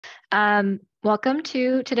Welcome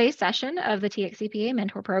to today's session of the TXCPA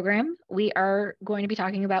Mentor Program. We are going to be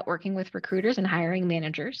talking about working with recruiters and hiring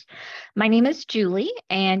managers. My name is Julie,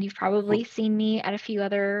 and you've probably seen me at a few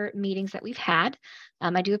other meetings that we've had.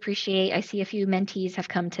 I see a few mentees have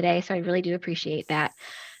come today, so I really do appreciate that.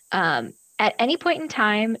 At any point in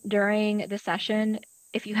time during the session,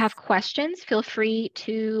 if you have questions, feel free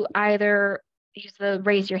to either use the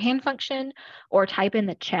raise your hand function or type in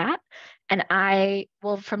the chat. And I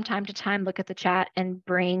will from time to time look at the chat and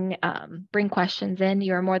bring questions in.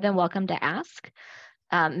 You're more than welcome to ask.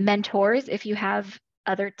 Mentors, if you have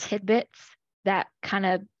other tidbits that kind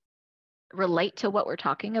of relate to what we're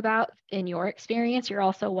talking about in your experience, you're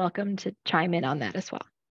also welcome to chime in on that as well.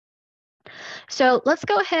 So let's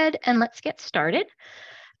go ahead and let's get started.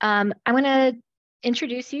 I'm going to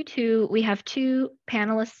introduce you to, we have two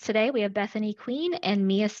panelists today. We have Bethany Queen and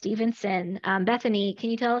Mia Stevenson. Bethany,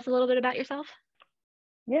 can you tell us a little bit about yourself?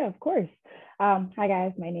 Yeah, of course. Hi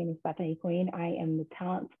guys, my name is Bethany Queen. I am the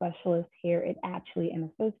talent specialist here at Atchley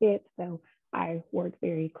and Associates. So I work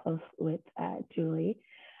very close with Julie.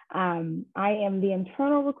 I am the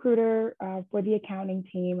internal recruiter for the accounting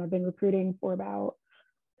team. I've been recruiting for about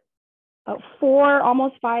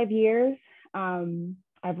almost 5 years.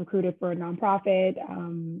 I've recruited for a nonprofit,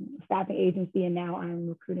 staffing agency, and now I'm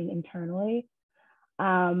recruiting internally.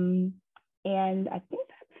 And I think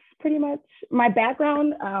that's pretty much my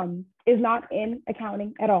background. Is not in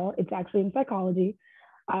accounting at all. It's actually in psychology.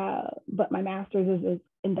 But my master's is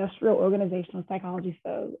industrial organizational psychology.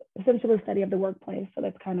 So essentially the study of the workplace. So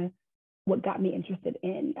that's kind of what got me interested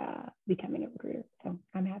in becoming a recruiter. So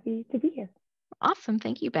I'm happy to be here. Awesome.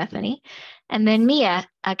 Thank you, Bethany. And then Mia,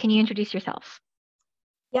 can you introduce yourself?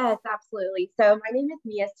 Yes, absolutely. So my name is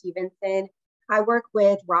Mia Stevenson. I work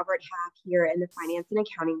with Robert Half here in the Finance and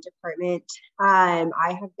Accounting Department.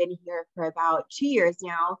 I have been here for about 2 years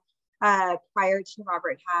now. Prior to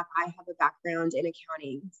Robert Half, I have a background in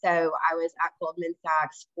accounting. So I was at Goldman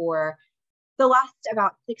Sachs for the last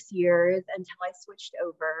about 6 years until I switched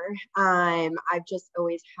over. I've just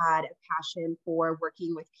always had a passion for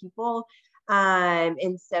working with people.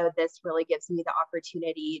 And so this really gives me the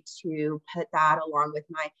opportunity to put that along with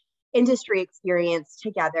my industry experience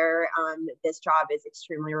together. This job is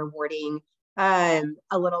extremely rewarding. A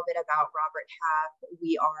little bit about Robert Half.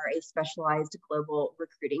 We are a specialized global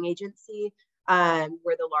recruiting agency.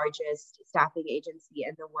 We're the largest staffing agency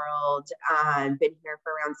in the world. Been here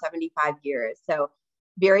for around 75 years. So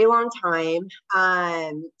very long time.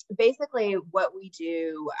 Basically what we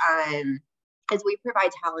do is we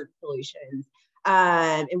provide talent solutions.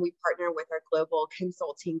 And we partner with our global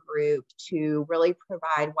consulting group to really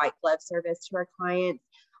provide white glove service to our clients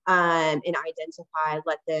and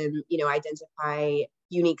let them, identify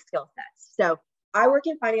unique skill sets. So I work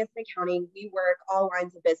in finance and accounting. We work all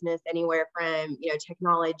lines of business, anywhere from,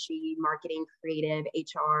 technology, marketing, creative,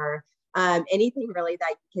 HR, anything really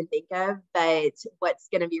that you can think of. But what's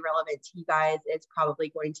going to be relevant to you guys is probably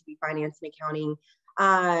going to be finance and accounting.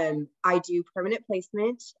 I do permanent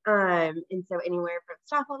placement. And so anywhere from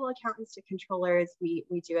staff level accountants to controllers, we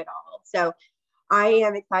do it all. So I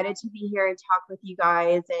am excited to be here and talk with you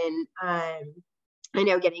guys. And I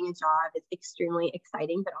know getting a job is extremely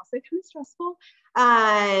exciting, but also kind of stressful.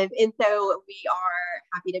 And so we are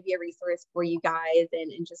happy to be a resource for you guys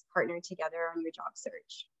and just partner together on your job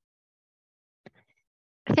search.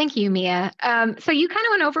 Thank you, Mia. So you kind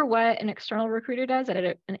of went over what an external recruiter does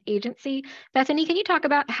at an agency. Bethany, can you talk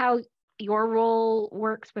about how your role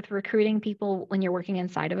works with recruiting people when you're working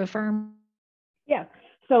inside of a firm? Yeah,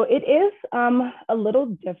 so it is a little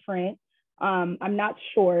different. I'm not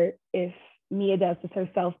sure if Mia does this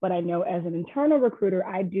herself, but I know as an internal recruiter,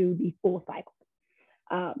 I do the full cycle.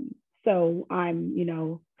 So I'm,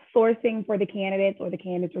 sourcing for the candidates, or the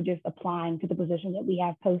candidates are just applying to the position that we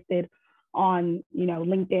have posted on,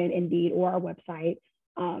 LinkedIn, Indeed, or our website.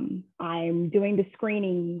 I'm doing the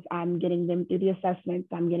screenings. I'm getting them through the assessments.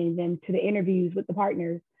 I'm getting them to the interviews with the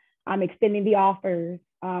partners. I'm extending the offers.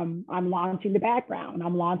 I'm launching the background.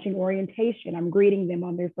 I'm launching orientation. I'm greeting them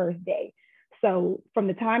on their first day. So from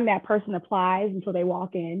the time that person applies until they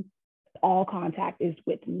walk in, all contact is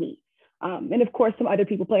with me. And of course, some other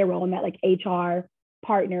people play a role in that, like HR,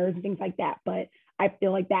 partners, and things like that. But I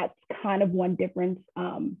feel like that's kind of one difference.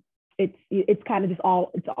 It's kind of just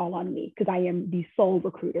it's all on me, because I am the sole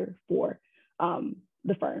recruiter for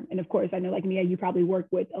the firm. And of course, I know, like Mia, you probably work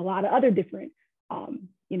with a lot of other different,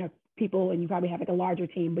 people, and you probably have like a larger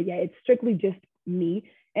team. But yeah, it's strictly just me.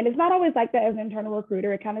 And it's not always like that as an internal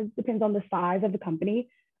recruiter. It kind of depends on the size of the company.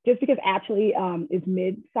 Just because Atchley is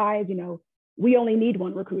mid-size, we only need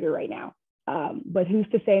one recruiter right now. But who's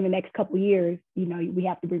to say in the next couple of years, we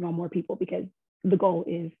have to bring on more people because the goal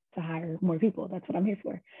is to hire more people. That's what I'm here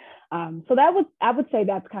for. So I would say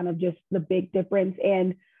that's kind of just the big difference.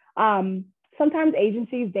 And sometimes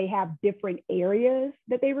agencies, they have different areas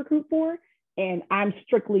that they recruit for. And I'm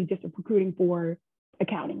strictly just recruiting for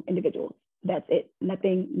accounting individuals. That's it.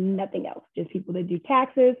 Nothing else. Just people that do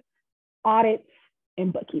taxes, audits,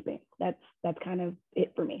 and bookkeeping. That's kind of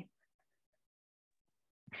it for me.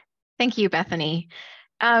 Thank you, Bethany.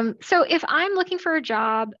 So if I'm looking for a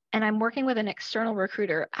job and I'm working with an external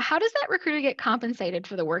recruiter, how does that recruiter get compensated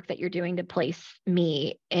for the work that you're doing to place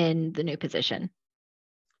me in the new position?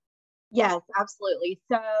 Yes, absolutely.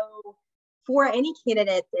 So for any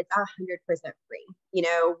candidates, it's 100% free.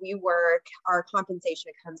 Our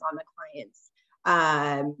compensation comes on the client's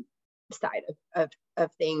side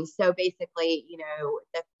of things. So basically,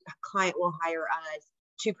 the client will hire us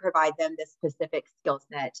to provide them the specific skill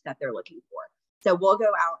set that they're looking for. So we'll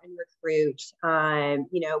go out and recruit.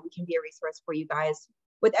 We can be a resource for you guys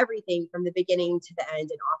with everything from the beginning to the end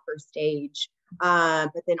and offer stage,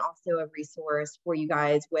 but then also a resource for you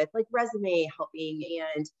guys with like resume helping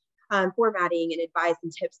and formatting and advice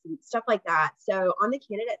and tips and stuff like that. So on the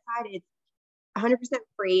candidate side, it's 100%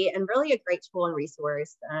 free and really a great tool and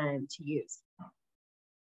resource to use.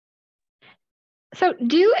 So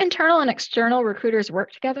do internal and external recruiters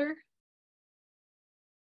work together?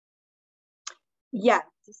 Yes,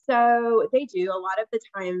 so they do. A lot of the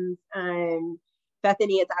times,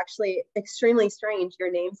 Bethany, it's actually extremely strange.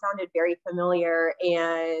 Your name sounded very familiar,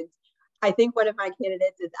 and I think one of my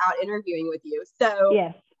candidates is out interviewing with you. So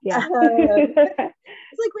yes. It's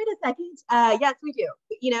like, wait a second. Yes, we do.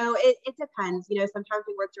 It depends. Sometimes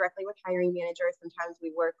we work directly with hiring managers. Sometimes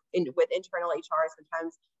we work with internal HR.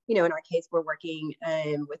 Sometimes, in our case, we're working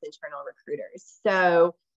with internal recruiters.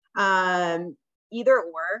 So either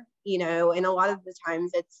or, and a lot of the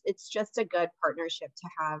times it's just a good partnership to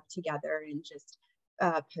have together and just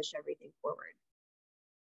push everything forward.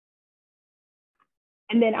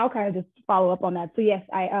 And then I'll kind of just follow up on that. So yes,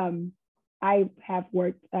 I have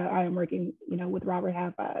worked, I am working, with Robert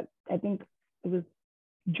Half. I think it was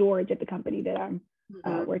George at the company that I'm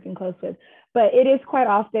working close with. But it is quite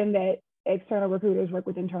often that external recruiters work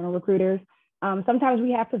with internal recruiters. Sometimes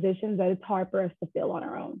we have positions that it's hard for us to fill on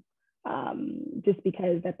our own, just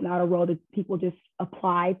because that's not a role that people just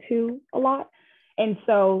apply to a lot. And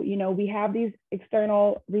so, we have these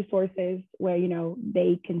external resources where,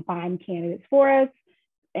 they can find candidates for us,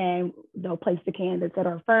 and they'll place the candidates at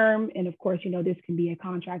our firm. And of course, this can be a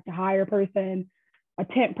contract to hire person, a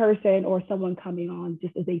temp person, or someone coming on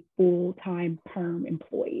just as a full-time perm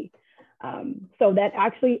employee. So that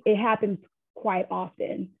actually, it happens quite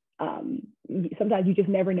often. Sometimes you just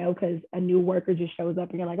never know because a new worker just shows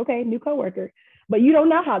up and you're like, okay, new coworker, but you don't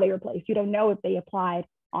know how they were placed. You don't know if they applied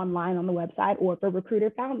online on the website or if a recruiter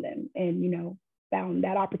found them and, found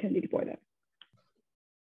that opportunity for them.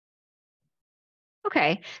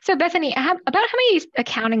 Okay. So Bethany, about how many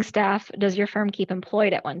accounting staff does your firm keep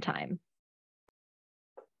employed at one time?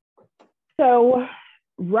 So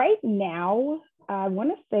right now, I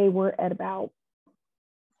want to say we're at about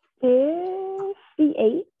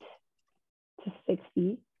 58 to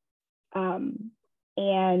 60.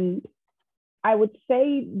 And I would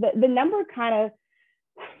say that the number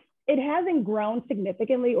it hasn't grown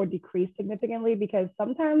significantly or decreased significantly, because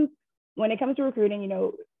sometimes when it comes to recruiting,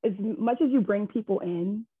 as much as you bring people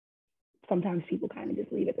in, sometimes people kind of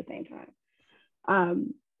just leave at the same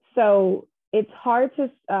time. So it's hard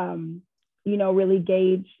to, really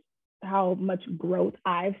gauge how much growth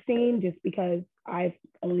I've seen, just because I've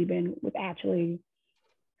only been with Ashley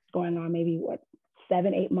going on maybe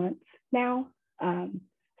 7-8 months now.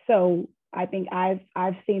 So I think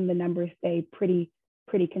I've seen the numbers stay pretty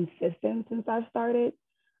consistent since I've started.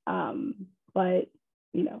 But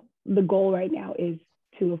the goal right now is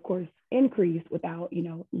to, of course, increase without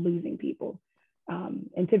losing people.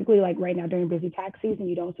 And typically, like right now during busy tax season,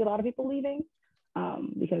 you don't see a lot of people leaving,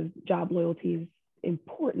 because job loyalty is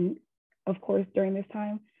important, of course, during this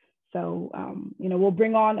time. So, we'll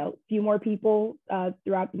bring on a few more people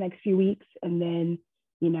throughout the next few weeks. And then,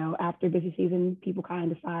 after busy season, people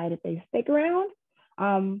kind of decide if they stick around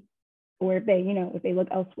or if they look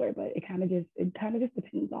elsewhere. But it kind of just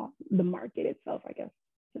depends on the market itself, I guess,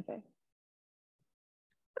 to say.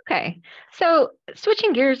 Okay. So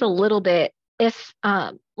switching gears a little bit, if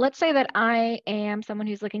let's say that I am someone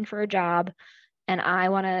who's looking for a job and I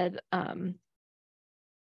want to,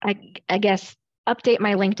 I guess, update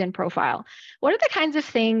my LinkedIn profile. What are the kinds of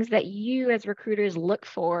things that you as recruiters look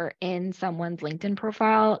for in someone's LinkedIn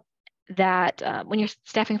profile that when you're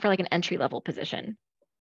staffing for like an entry-level position?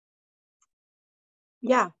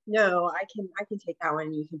 Yeah, no, I can take that one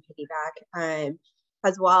and you can piggyback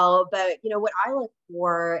as well. But what I look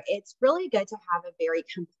for, it's really good to have a very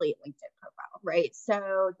complete LinkedIn profile, right?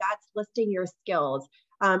 So that's listing your skills.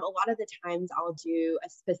 A lot of the times I'll do a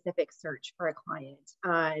specific search for a client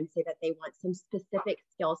and say that they want some specific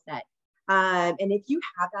skill set. And if you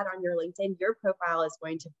have that on your LinkedIn, your profile is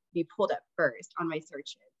going to be pulled up first on my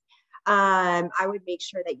searches. I would make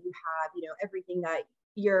sure that you have, everything that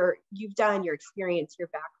you've done, your experience, your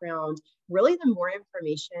background. Really, the more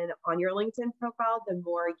information on your LinkedIn profile, the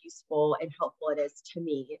more useful and helpful it is to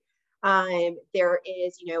me. There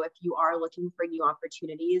is, if you are looking for new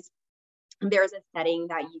opportunities, there's a setting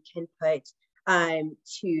that you can put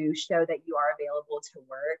to show that you are available to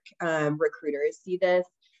work. Recruiters see this.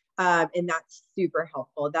 And that's super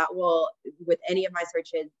helpful. That will, with any of my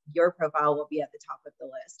searches, your profile will be at the top of the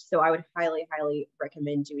list. So I would highly, highly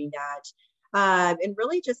recommend doing that. And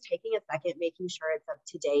really just taking a second, making sure it's up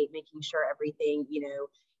to date, making sure everything,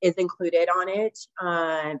 is included on it.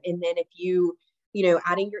 And then if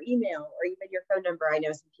adding your email or even your phone number. I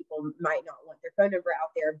know some people might not want their phone number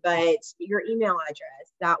out there, but your email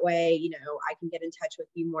address, that way, I can get in touch with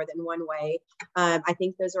you more than one way. I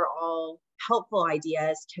think those are all helpful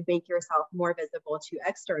ideas to make yourself more visible to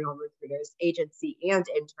external recruiters, agency and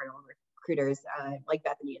internal recruiters like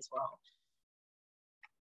Bethany as well.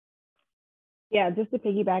 Yeah, just to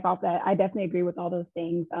piggyback off that, I definitely agree with all those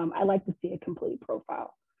things. I like to see a complete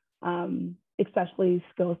profile, especially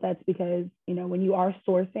skill sets, because, when you are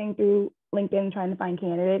sourcing through LinkedIn, trying to find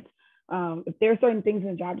candidates, if there are certain things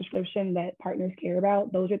in the job description that partners care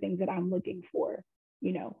about, those are things that I'm looking for,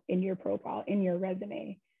 in your profile, in your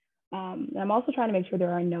resume. I'm also trying to make sure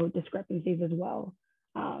there are no discrepancies as well,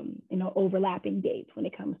 overlapping dates when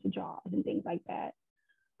it comes to jobs and things like that.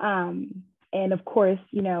 And of course,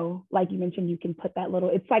 like you mentioned, you can put that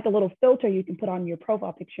it's like a little filter you can put on your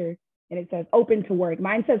profile picture, and it says open to work.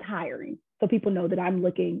 Mine says hiring. So people know that I'm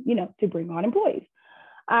looking, to bring on employees.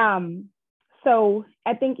 So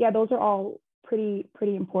I think, yeah, those are all pretty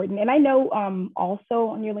important. And I know also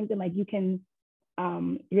on your LinkedIn, like you can,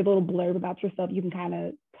 your little blurb about yourself, you can kind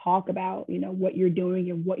of talk about, what you're doing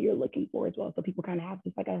and what you're looking for as well. So people kind of have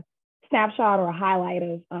just like a snapshot or a highlight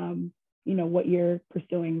of, what you're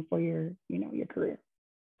pursuing for your, your career.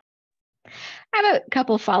 I have a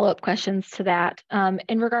couple follow-up questions to that.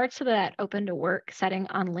 In regards to that open to work setting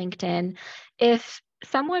on LinkedIn, if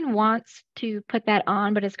someone wants to put that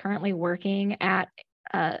on but is currently working at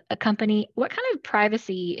a company, what kind of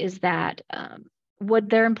privacy is that? Would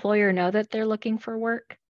their employer know that they're looking for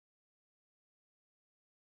work?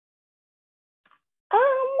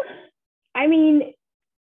 I mean,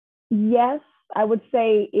 yes, I would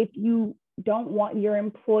say if you don't want your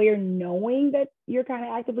employer knowing that you're kind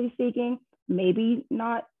of actively seeking, maybe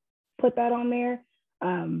not put that on there.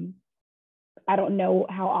 I don't know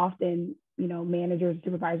how often, managers,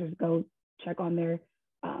 supervisors go check on their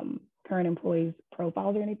current employees'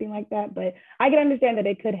 profiles or anything like that, but I can understand that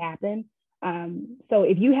it could happen. So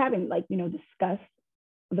if you haven't discussed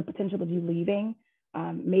the potential of you leaving,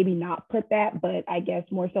 maybe not put that, but I guess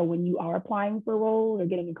more so when you are applying for roles or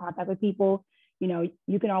getting in contact with people,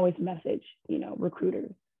 you can always message,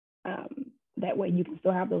 recruiters. That way you can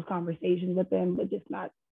still have those conversations with them, but just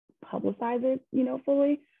not publicize it,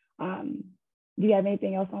 fully. Do you have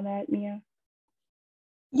anything else on that, Mia?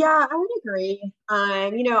 Yeah, I would agree. I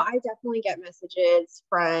definitely get messages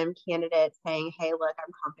from candidates saying, hey, look,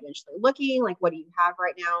 I'm confidentially looking. Like, what do you have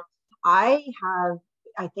right now?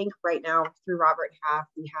 I think right now through Robert Half,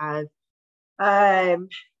 we have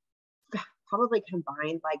probably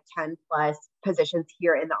combined like 10 plus positions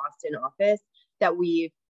here in the Austin office that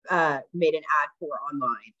we've made an ad for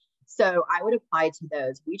online. So I would apply to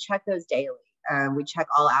those. We check those daily. We check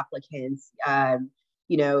all applicants.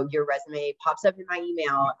 Your resume pops up in my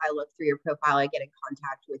email. I look through your profile, I get in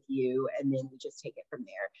contact with you, and then we just take it from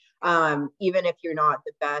there. Even if you're not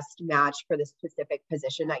the best match for the specific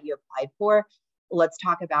position that you applied for, let's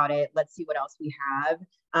talk about it. Let's see what else we have.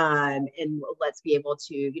 And let's be able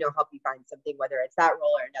to, help you find something, whether it's that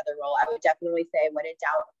role or another role. I would definitely say when in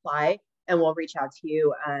doubt, apply, and we'll reach out to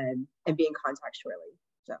you and be in contact shortly.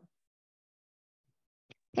 So.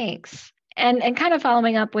 Thanks. And kind of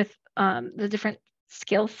following up with the different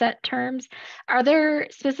skill set terms, are there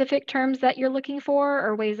specific terms that you're looking for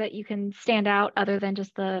or ways that you can stand out other than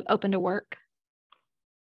just the open to work?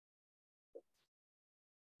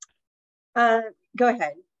 Go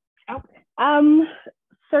ahead.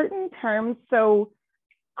 Certain terms. So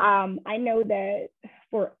I know that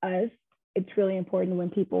for us, it's really important when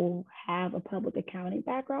people have a public accounting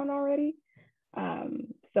background already.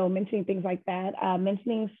 So mentioning things like that,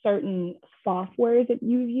 mentioning certain softwares that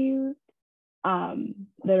you've used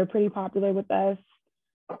that are pretty popular with us.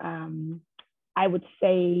 I would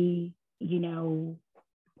say,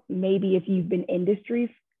 maybe if you've been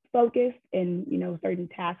industry focused and, certain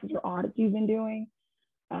tasks or audits you've been doing,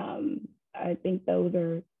 I think those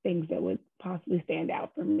are things that would possibly stand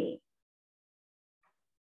out for me.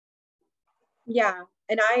 Yeah,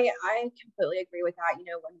 and I completely agree with that.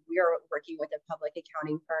 When we are working with a public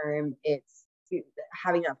accounting firm, it's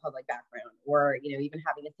having a public background or, even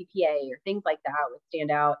having a CPA or things like that would stand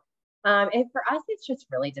out. And for us, it's just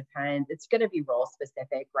really depends. It's going to be role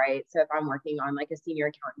specific, right? So if I'm working on like a senior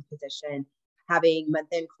accountant position, having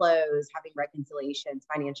month-end close, having reconciliations,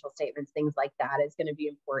 financial statements, things like that is going to be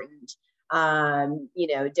important.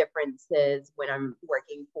 Differences when I'm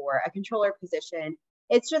working for a controller position,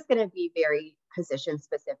 it's just going to be very position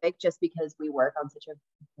specific just because we work on such a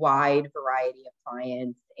wide variety of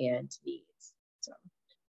clients and needs. So,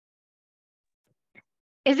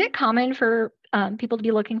 is it common for people to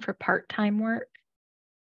be looking for part-time work?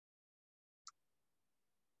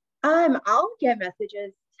 I'll get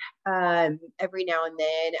messages every now and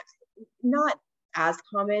then. Not as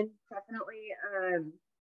common, definitely.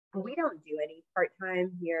 We don't do any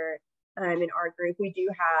part-time here in our group. We do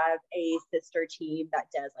have a sister team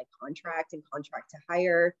that does like contract and contract to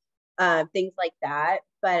hire, things like that.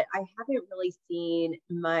 But I haven't really seen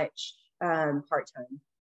much part-time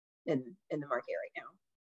in the market right now.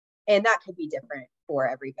 And that could be different for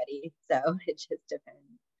everybody. So it just depends.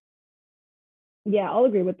 Yeah, I'll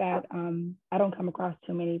agree with that. I don't come across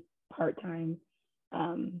too many part-time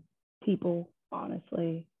people,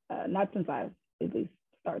 honestly, not since I've at least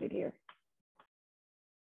started here.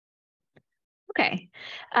 Okay.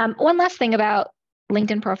 One last thing about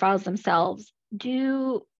LinkedIn profiles themselves.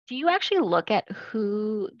 Do you actually look at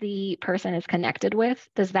who the person is connected with?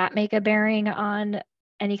 Does that make a bearing on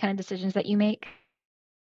any kind of decisions that you make?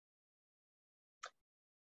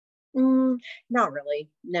 Not really.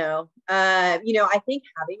 No. I think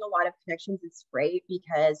having a lot of connections is great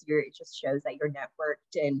because it just shows that you're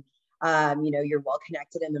networked and you're well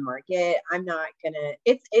connected in the market. I'm not gonna.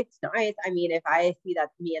 It's nice. I mean, if I see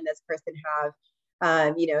that me and this person have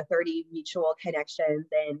 30 mutual connections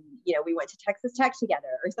and we went to Texas Tech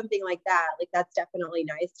together or something like that, like that's definitely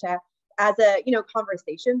nice to as a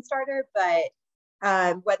conversation starter. But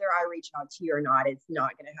whether I reach out to you or not, it's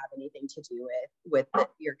not going to have anything to do with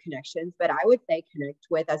your connections. But I would say connect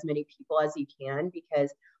with as many people as you can,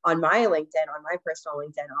 because on my LinkedIn, on my personal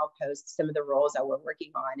LinkedIn, I'll post some of the roles that we're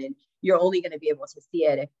working on, and you're only going to be able to see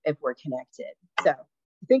it if we're connected. So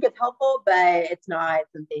I think it's helpful, but it's not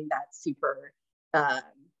something that's super,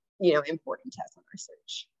 important to us on our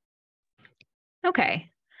search.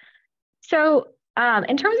 Okay. So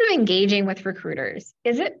in terms of engaging with recruiters,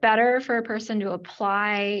 is it better for a person to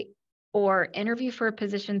apply or interview for a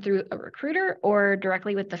position through a recruiter or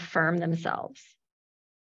directly with the firm themselves?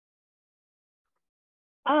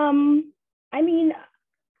 I mean,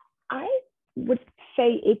 I would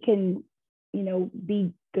say it can,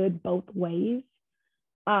 be good both ways.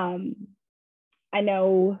 I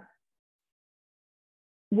know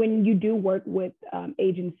when you do work with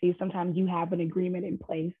agencies, sometimes you have an agreement in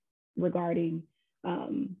place regarding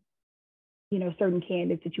certain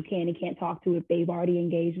candidates that you can and can't talk to if they've already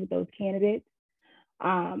engaged with those candidates.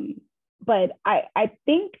 But I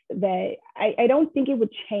think that I don't think it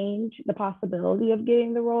would change the possibility of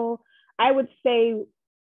getting the role. I would say,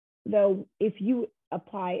 though, if you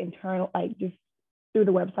apply just through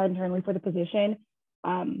the website internally for the position,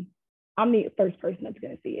 I'm the first person that's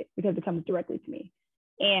going to see it because it comes directly to me.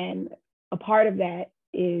 And a part of that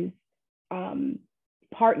is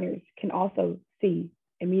partners can also see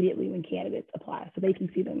immediately when candidates apply, so they can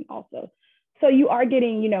see them also. So you are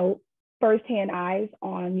getting, firsthand eyes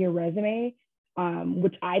on your resume,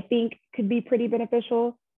 which I think could be pretty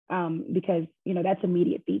beneficial because, that's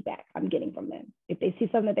immediate feedback I'm getting from them. If they see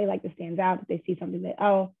something that they like that stands out, if they see something that,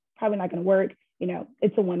 probably not going to work,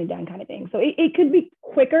 it's a one and done kind of thing. So it could be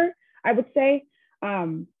quicker, I would say,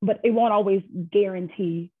 but it won't always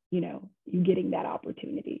guarantee, you getting that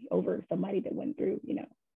opportunity over somebody that went through,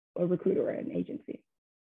 a recruiter or an agency.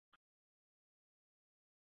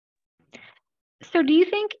 So do you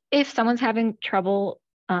think if someone's having trouble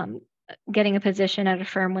getting a position at a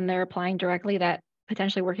firm when they're applying directly, that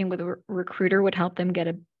potentially working with a recruiter would help them get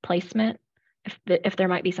a placement if there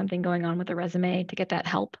might be something going on with the resume to get that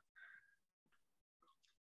help?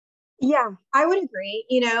 Yeah, I would agree,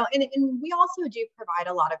 and we also do provide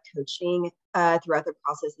a lot of coaching throughout the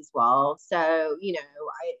process as well. So,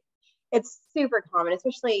 it's super common,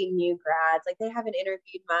 especially new grads, like they haven't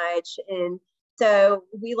interviewed much. And So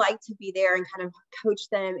we like to be there and kind of coach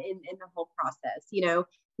them in the whole process. You know,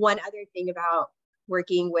 one other thing about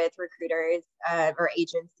working with recruiters or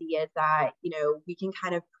agency is that, you know, we can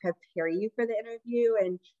kind of prepare you for the interview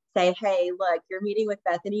and say, hey, look, you're meeting with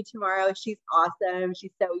Bethany tomorrow. She's awesome.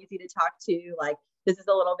 She's so easy to talk to. Like, this is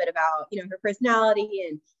a little bit about, you know, her personality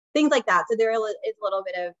and things like that. So there is a little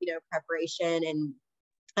bit of, you know, preparation, and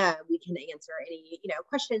we can answer any, you know,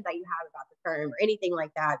 questions that you have about the firm or anything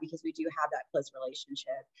like that, because we do have that close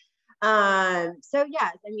relationship. So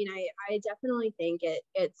yes, I mean, I definitely think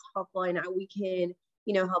it's helpful, and we can,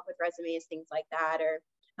 you know, help with resumes, things like that,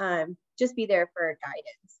 or just be there for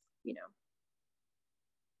guidance, you know.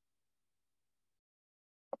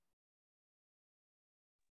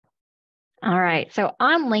 All right. So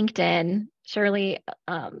on LinkedIn, surely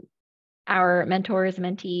our mentors,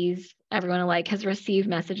 mentees, everyone alike has received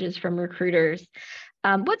messages from recruiters.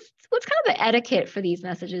 What's kind of the etiquette for these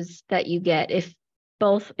messages that you get, if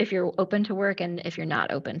you're open to work and if you're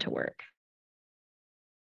not open to work?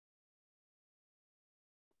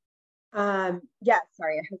 Yeah,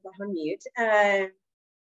 sorry, I have that on mute.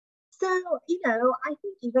 So, you know, I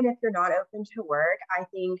think even if you're not open to work, I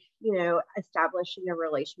think, you know, establishing a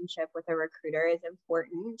relationship with a recruiter is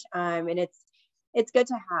important. And it's good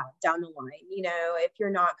to have down the line. You know, if you're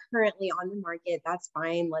not currently on the market, that's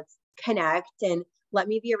fine. Let's connect and let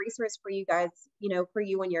me be a resource for you guys, you know, for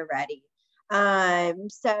you when you're ready.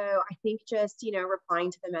 So I think just, you know,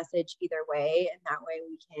 replying to the message either way, and that way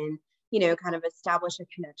we can, you know, kind of establish a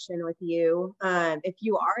connection with you. If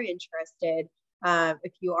you are interested,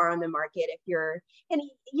 if you are on the market, if you're, and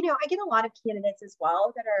you know, I get a lot of candidates as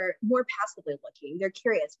well that are more passively looking. They're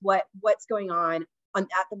curious what's going on at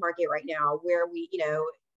the market right now, where we, you know,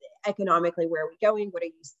 economically, where are we going? What are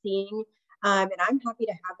you seeing? And I'm happy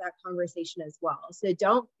to have that conversation as well. So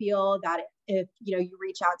don't feel that if, you know, you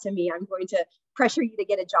reach out to me, I'm going to pressure you to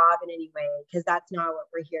get a job in any way, because that's not what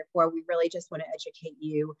we're here for. We really just want to educate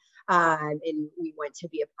you, and we want to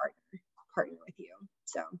be a partner with you.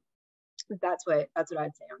 So that's what I'd say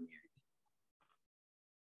on there.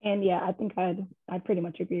 And yeah, I think I pretty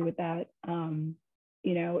much agree with that.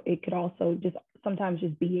 You know, it could also just sometimes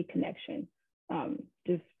just be a connection,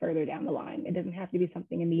 just further down the line. It doesn't have to be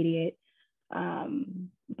something immediate.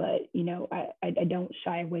 But you know, I don't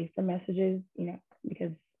shy away from messages, you know,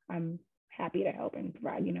 because I'm happy to help and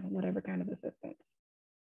provide, you know, whatever kind of assistance.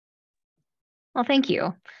 Well, thank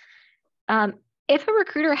you. If a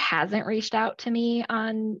recruiter hasn't reached out to me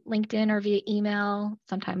on LinkedIn or via email,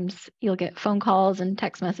 sometimes you'll get phone calls and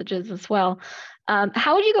text messages as well.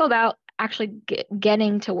 How would you go about actually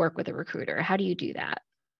getting to work with a recruiter? How do you do that?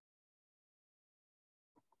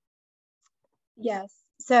 Yes.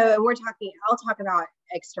 So I'll talk about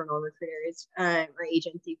external recruiters or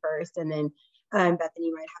agency first, and then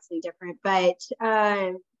Bethany might have something different. But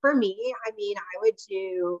for me, I mean, I would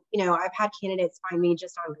do, you know, I've had candidates find me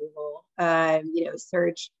just on Google, you know,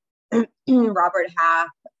 search Robert Half,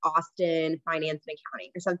 Austin, finance and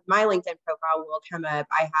accounting or something. My LinkedIn profile will come up.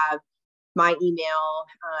 I have my email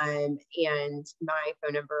and my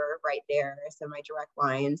phone number right there. So my direct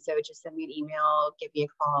line. So just send me an email, give me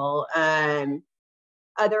a call.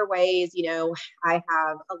 Other ways, you know, I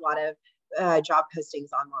have a lot of job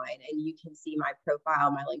postings online, and you can see my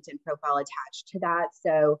profile, my LinkedIn profile attached to that.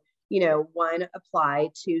 So, you know, apply,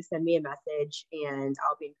 to send me a message, and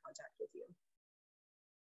I'll be in contact with you.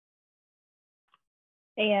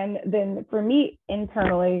 And then for me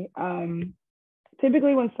internally,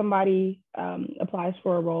 typically when somebody applies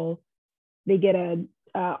for a role, they get a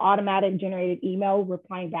automatic generated email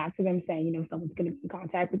replying back to them saying, you know, someone's going to be in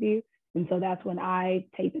contact with you. And so that's when I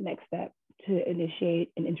take the next step to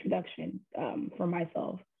initiate an introduction for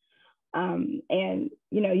myself. And,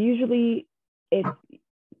 you know, usually if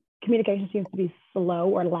communication seems to be slow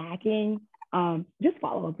or lacking, just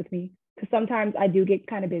follow up with me, because sometimes I do get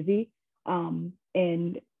kind of busy,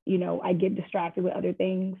 and, you know, I get distracted with other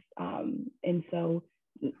things. And so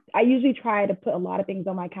I usually try to put a lot of things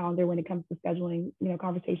on my calendar when it comes to scheduling, you know,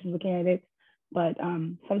 conversations with candidates, but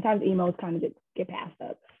sometimes emails kind of just get passed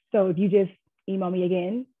up. So if you just email me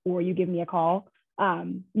again, or you give me a call,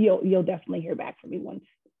 you'll definitely hear back from me once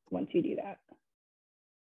you do that.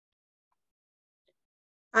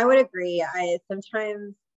 I would agree.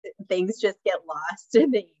 Sometimes things just get lost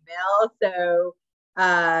in the email. So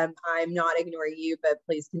I'm not ignoring you, but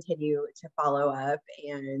please continue to follow up,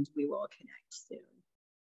 and we will connect soon.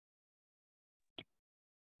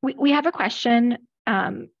 We have a question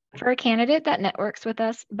for a candidate that networks with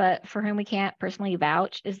us, but for whom we can't personally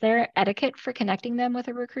vouch. Is there etiquette for connecting them with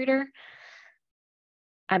a recruiter?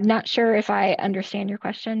 I'm not sure if I understand your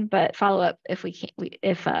question, but follow up if we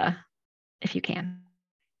can't. if you can.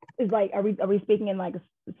 Is like, are we speaking in like a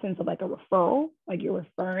sense of like a referral, like you're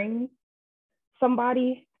referring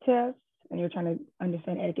somebody to us and you're trying to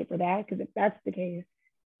understand etiquette for that? Because if that's the case,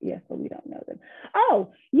 yes, but we don't know them.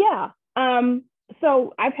 Oh yeah.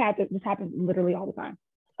 So I've had this happen literally all the time.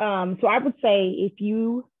 So I would say if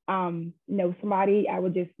you know somebody, I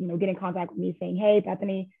would just get in contact with me saying, hey,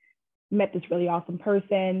 Bethany, met this really awesome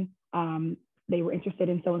person. They were interested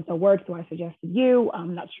in so and so work, so I suggested you.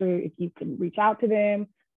 I'm not sure if you can reach out to them.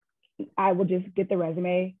 I will just get the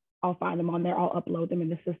resume. I'll find them on there. I'll upload them in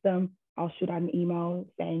the system. I'll shoot out an email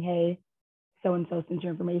saying, hey, so and so sent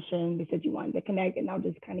your information. They said you wanted to connect, and I'll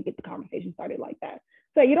just kind of get the conversation started like that.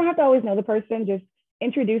 So you don't have to always know the person. Just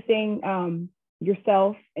introducing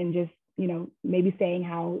yourself and just maybe saying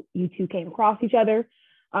how you two came across each other,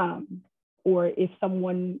 or if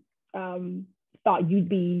someone thought you'd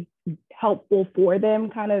be helpful for them,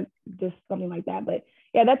 kind of just something like that. But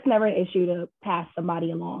yeah, that's never an issue to pass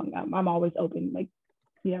somebody along. I'm always open,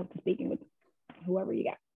 to speaking with whoever you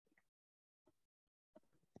got.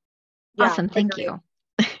 Yeah, awesome. Thank you.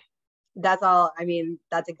 That's all. I mean,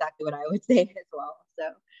 that's exactly what I would say as well. So.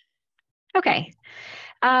 Okay.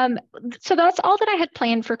 So that's all that I had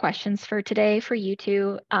planned for questions for today for you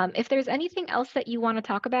two. If there's anything else that you want to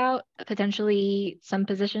talk about, potentially some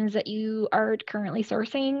positions that you are currently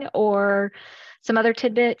sourcing or some other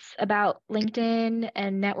tidbits about LinkedIn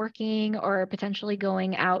and networking or potentially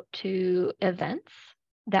going out to events,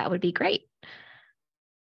 that would be great.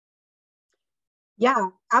 Yeah,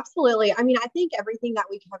 absolutely. I mean, I think everything that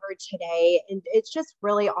we covered today, and it's just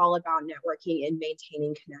really all about networking and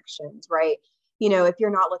maintaining connections, right? If you're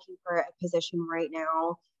not looking for a position right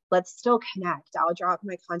now, let's still connect. I'll drop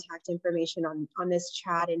my contact information on this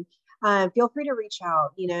chat, and feel free to reach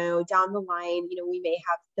out. Down the line, we may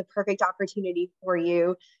have the perfect opportunity for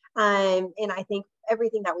you. And I think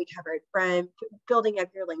everything that we covered, from building up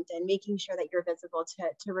your LinkedIn, making sure that you're visible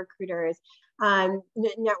to recruiters,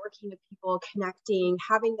 networking with people, connecting,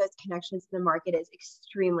 having those connections in the market is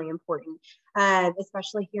extremely important.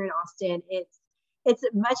 Especially here in Austin, it's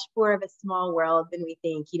much more of a small world than we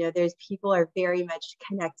think. There's people are very much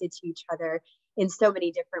connected to each other in so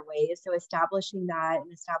many different ways. So establishing that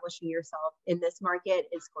and establishing yourself in this market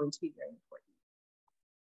is going to be very important.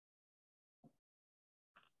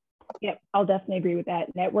 Yep, I'll definitely agree with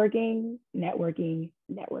that. Networking.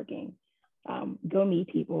 Go meet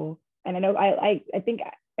people. And I know I think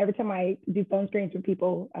every time I do phone screens with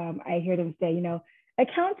people, I hear them say,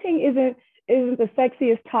 accounting isn't the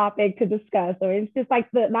sexiest topic to discuss, or it's just like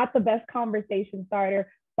not the best conversation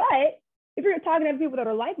starter. But if you're talking to people that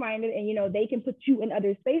are like-minded and they can put you in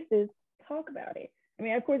other spaces, talk about it. I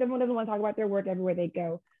mean, of course, everyone doesn't want to talk about their work everywhere they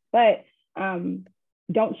go, but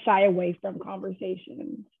don't shy away from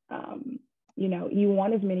conversations. You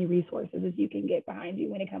want as many resources as you can get behind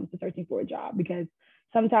you when it comes to searching for a job, because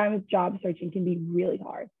sometimes job searching can be really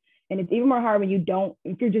hard. And it's even more hard when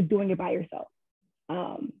if you're just doing it by yourself.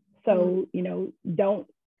 So, don't,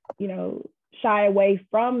 shy away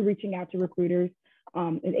from reaching out to recruiters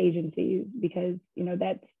and agencies, because,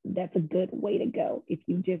 that's a good way to go if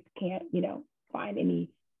you just can't, find any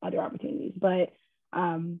other opportunities. But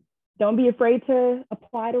don't be afraid to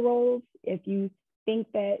apply to roles. If you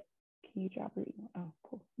think that, can you drop your email? Oh,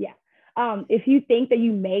 cool. Yeah. If you think that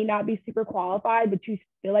you may not be super qualified, but you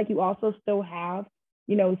feel like you also still have,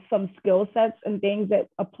 some skill sets and things that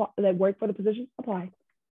work for the position, apply.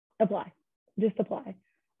 Just apply.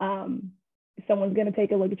 Someone's going to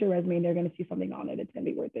take a look at your resume and they're going to see something on it. It's going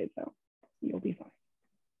to be worth it. So you'll be fine.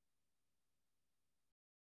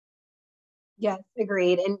 Yes,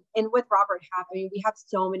 agreed. And with Robert Half, I mean, we have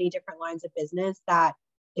so many different lines of business that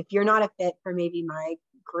if you're not a fit for maybe my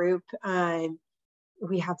group,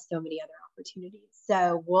 we have so many other opportunities.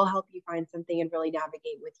 So we'll help you find something and really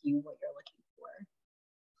navigate with you what you're looking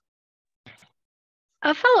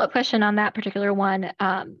for. A follow-up question on that particular one.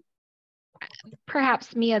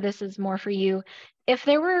 Perhaps, Mia, this is more for you. If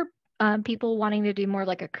there were people wanting to do more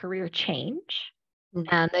like a career change,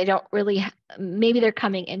 and they don't really, maybe they're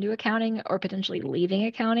coming into accounting or potentially leaving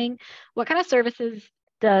accounting, what kind of services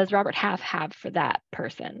does Robert Half have for that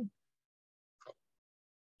person?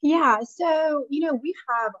 Yeah, so, we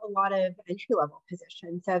have a lot of entry-level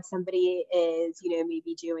positions. So if somebody is,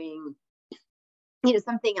 maybe doing,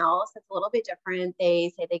 something else that's a little bit different,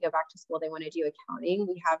 they say they go back to school, they want to do accounting,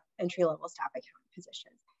 we have entry-level staff accounting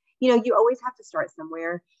positions. You always have to start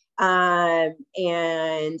somewhere. And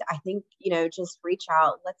I think, just reach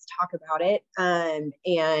out, let's talk about it,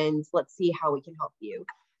 and let's see how we can help you.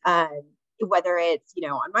 Whether it's,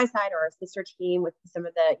 on my side or our sister team with some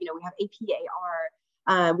of the, we have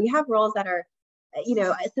APAR, we have roles that are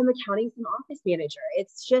some accounting, some office manager.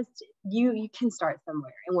 It's just, you can start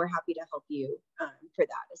somewhere, and we're happy to help you for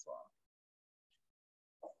that as well.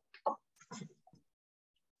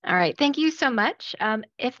 All right, thank you so much.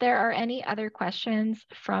 If there are any other questions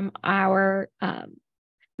from our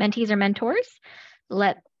mentees or mentors,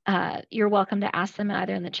 you're welcome to ask them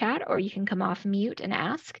either in the chat, or you can come off mute and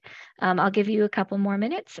ask. I'll give you a couple more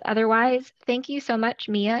minutes. Otherwise, thank you so much,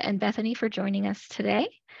 Mia and Bethany, for joining us today.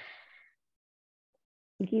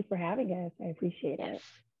 Thank you for having us. I appreciate it.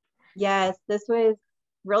 Yes, this was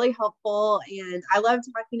really helpful. And I love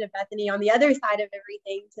talking to Bethany on the other side of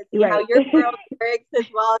everything to see how your world works as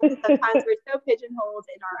well. Because sometimes we're so pigeonholed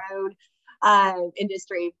in our own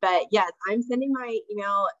industry. But yes, I'm sending my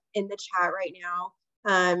email in the chat right now.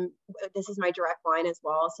 This is my direct line as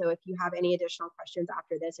well. So if you have any additional questions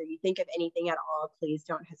after this, or you think of anything at all, please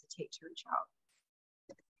don't hesitate to reach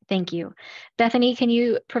out. Thank you. Bethany, can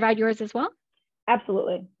you provide yours as well?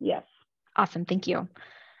 Absolutely. Yes. Awesome. Thank you.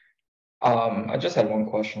 I just had one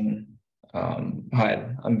question.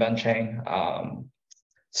 Hi, I'm Ben Chang.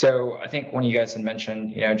 So I think when you guys had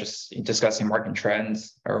mentioned, just discussing market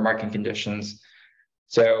trends or market conditions.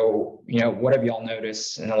 So, what have y'all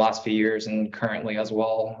noticed in the last few years and currently as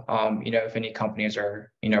well? If any companies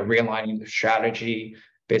are, realigning their strategy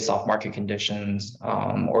based off market conditions,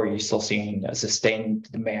 or are you still seeing a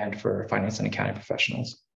sustained demand for finance and accounting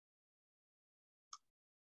professionals?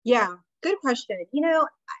 Yeah, good question.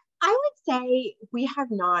 I would say we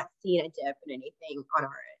have not seen a dip in anything on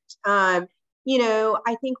our end.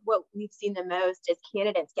 I think what we've seen the most is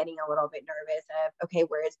candidates getting a little bit nervous of, okay,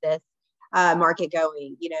 where is this market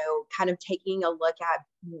going? Kind of taking a look at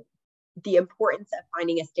the importance of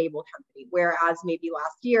finding a stable company. Whereas maybe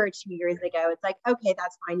last year or 2 years ago, it's like, okay,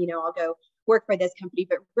 that's fine. I'll go work for this company,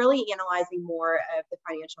 but really analyzing more of the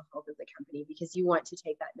financial health of the company, because you want to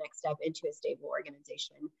take that next step into a stable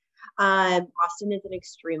organization. Austin is an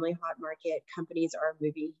extremely hot market. Companies are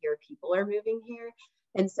moving here. People are moving here.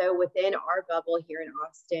 And so within our bubble here in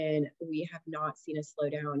Austin, we have not seen a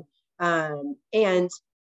slowdown. And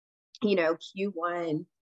Q1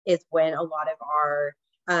 is when a lot of our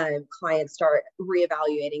clients start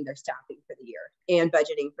reevaluating their staffing for the year and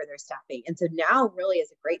budgeting for their staffing. And so now really is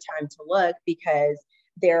a great time to look, because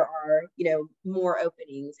there are, more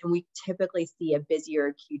openings, and we typically see a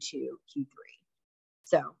busier Q2, Q3.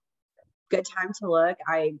 So good time to look.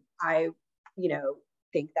 I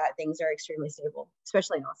think that things are extremely stable,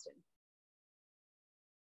 especially in Austin.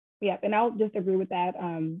 Yeah, and I'll just agree with that.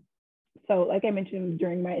 So like I mentioned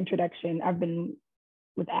during my introduction, I've been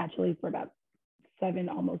with Ashley for about 7,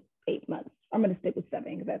 almost 8 months. I'm going to stick with 7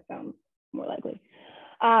 because that sounds more likely.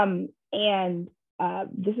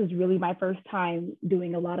 This is really my first time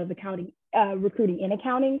doing a lot of accounting, recruiting in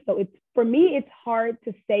accounting. So for me, it's hard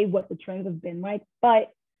to say what the trends have been like,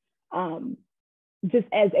 but just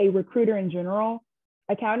as a recruiter in general,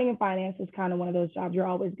 accounting and finance is kind of one of those jobs you're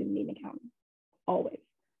always going to need an accountant, always.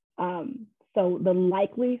 So the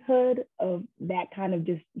likelihood of that kind of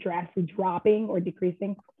just drastically dropping or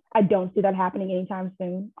decreasing, I don't see that happening anytime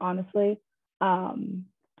soon, honestly.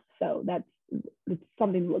 So it's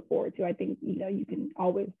something to look forward to. I think, you can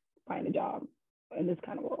always find a job in this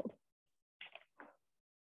kind of world.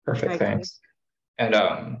 Perfect, thanks. And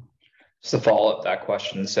just to follow up that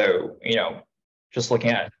question, so, just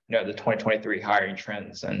looking at, the 2023 hiring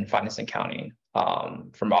trends and finance and accounting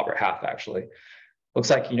from Robert Half, actually, looks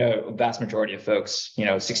like, vast majority of folks,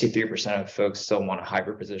 63% of folks still want a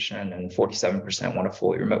hybrid position, and 47% want a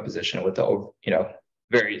fully remote position, with the,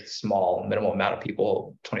 very small minimal amount of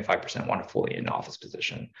people, 25% want a fully in office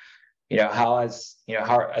position. How as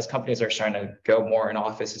companies are starting to go more in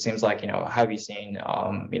office, it seems like, how have you seen,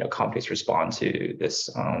 companies respond to this,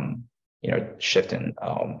 shift in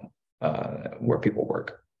where people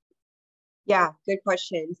work? Yeah, good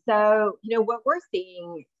question. So, what we're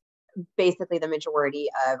seeing, basically the majority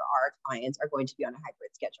of our clients are going to be on a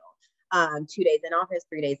hybrid schedule. 2 days in office,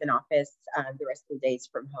 3 days in office, the rest of the days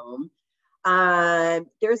from home.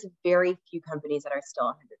 There's very few companies that are still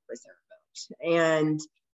 100% remote.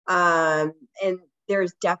 And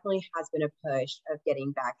there's definitely has been a push of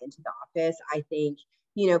getting back into the office. I think,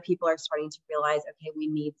 people are starting to realize, okay, we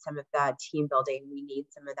need some of that team building. We need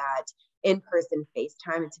some of that in-person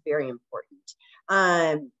FaceTime. It's very important.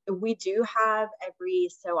 We do have every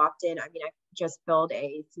so often, I just filled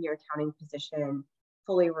a senior accounting position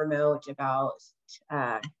fully remote about,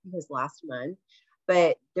 it was last month,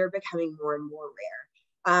 but they're becoming more and more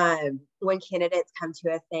rare. When candidates come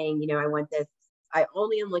to us saying, I want this, I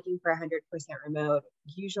only am looking for 100% remote,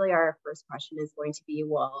 usually our first question is going to be,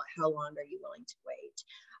 well, how long are you willing to wait?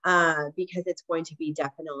 because it's going to be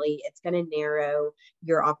it's going to narrow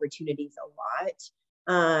your opportunities a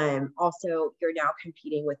lot. Also, you're now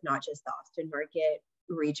competing with not just the Austin market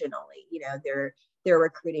regionally. They're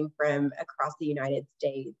recruiting from across the United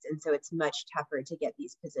States, and so it's much tougher to get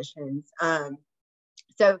these positions.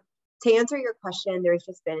 So to answer your question, there's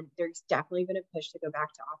definitely been a push to go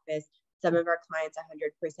back to office. Some of our clients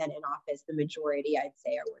 100% in office. The majority, I'd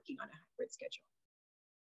say, are working on a hybrid schedule.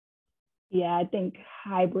 Yeah, I think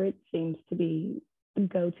hybrid seems to be the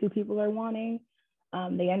go-to people are wanting.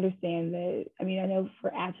 They understand that. I mean, I know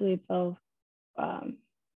for Ashley itself,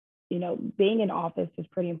 being in office is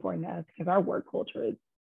pretty important to us because our work culture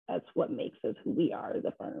that's what makes us who we are as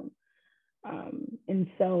a firm. And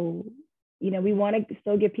so, we want to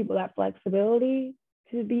still give people that flexibility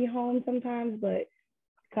to be home sometimes, but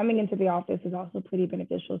coming into the office is also pretty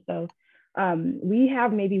beneficial. So we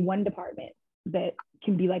have maybe one department that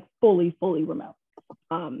can be like fully remote.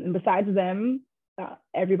 And besides them,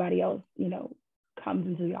 everybody else, comes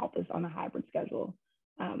into the office on a hybrid schedule.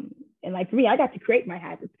 And like for me, I got to create my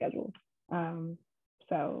hybrid schedule.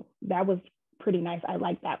 So that was pretty nice. I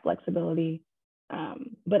like that flexibility.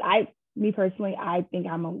 But me personally, I think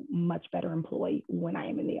I'm a much better employee when I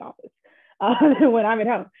am in the office than when I'm at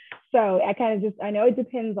home. So I know it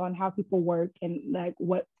depends on how people work and like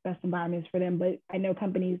what best environment is for them, but I know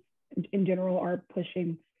companies in general are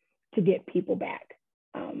pushing to get people back.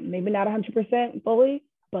 Maybe not 100% fully,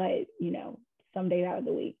 but some days out of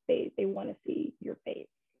the week, they want to see your face.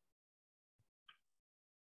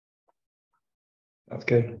 That's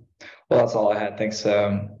good. Well, that's all I had. Thanks,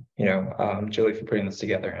 Julie, for putting this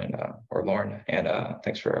together, and or Lauren, and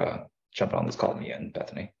thanks for jumping on this call with me and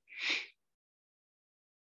Bethany.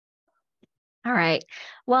 All right.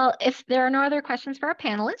 Well, if there are no other questions for our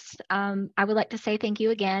panelists, I would like to say thank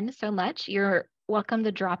you again so much. You're welcome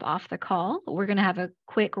to drop off the call. We're going to have a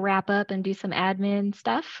quick wrap up and do some admin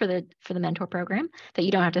stuff for the mentor program that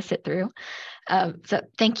you don't have to sit through. So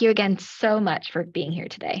thank you again so much for being here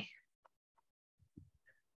today.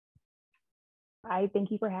 I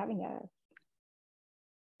thank you for having us.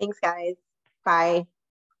 Thanks, guys. Bye.